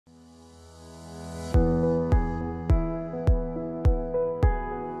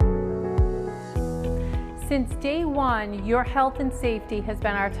Since day one, your health and safety has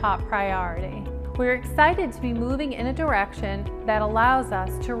been our top priority. We're excited to be moving in a direction that allows us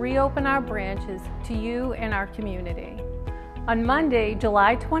to reopen our branches to you and our community. On Monday,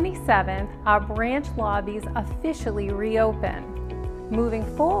 July 27th, our branch lobbies officially reopen. Moving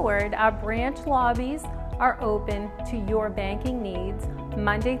forward, our branch lobbies are open to your banking needs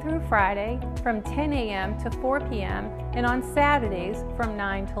Monday through Friday from 10 a.m. to 4 p.m. and on Saturdays from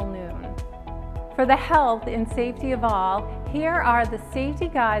 9 till noon. For the health and safety of all, here are the safety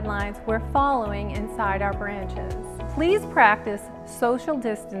guidelines we're following inside our branches. Please practice social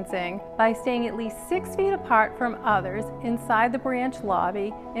distancing by staying at least 6 feet apart from others inside the branch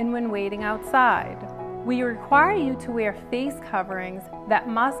lobby and when waiting outside. We require you to wear face coverings that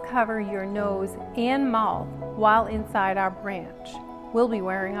must cover your nose and mouth while inside our branch. We'll be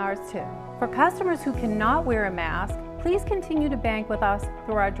wearing ours too. For customers who cannot wear a mask, please continue to bank with us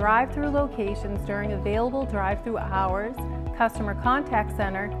through our drive-through locations during available drive-through hours, customer contact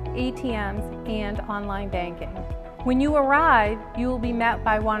center, ATMs, and online banking. When you arrive, you will be met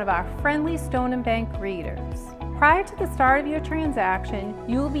by one of our friendly Stone & Bank greeters. Prior to the start of your transaction,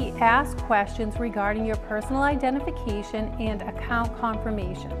 you will be asked questions regarding your personal identification and account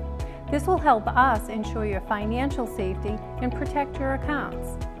confirmation. This will help us ensure your financial safety and protect your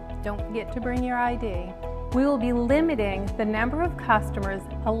accounts. Don't forget to bring your ID. We will be limiting the number of customers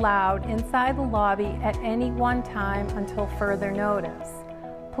allowed inside the lobby at any one time until further notice.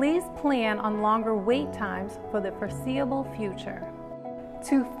 Please plan on longer wait times for the foreseeable future.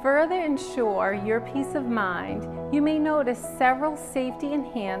 To further ensure your peace of mind, you may notice several safety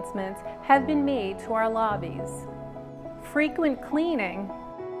enhancements have been made to our lobbies. Frequent cleaning,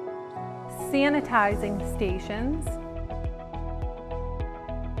 sanitizing stations,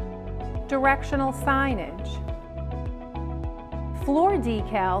 directional signage, floor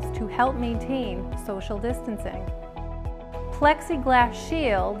decals to help maintain social distancing, plexiglass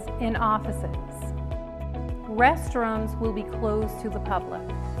shields in offices. Restrooms will be closed to the public.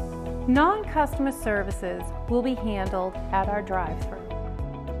 Non-customer services will be handled at our drive-thru.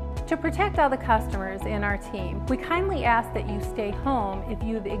 To protect other customers and our team, we kindly ask that you stay home if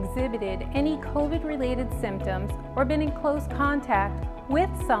you've exhibited any COVID-related symptoms or been in close contact with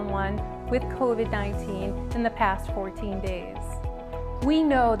someone with COVID-19 in the past 14 days. We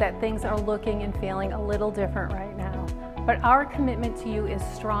know that things are looking and feeling a little different right now, but our commitment to you is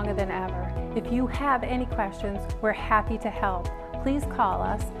stronger than ever. If you have any questions, we're happy to help. Please call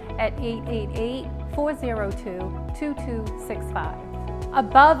us at 888-402-2265.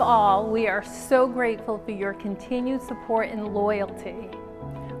 Above all, we are so grateful for your continued support and loyalty.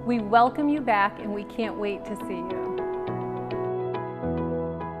 We welcome you back and we can't wait to see you.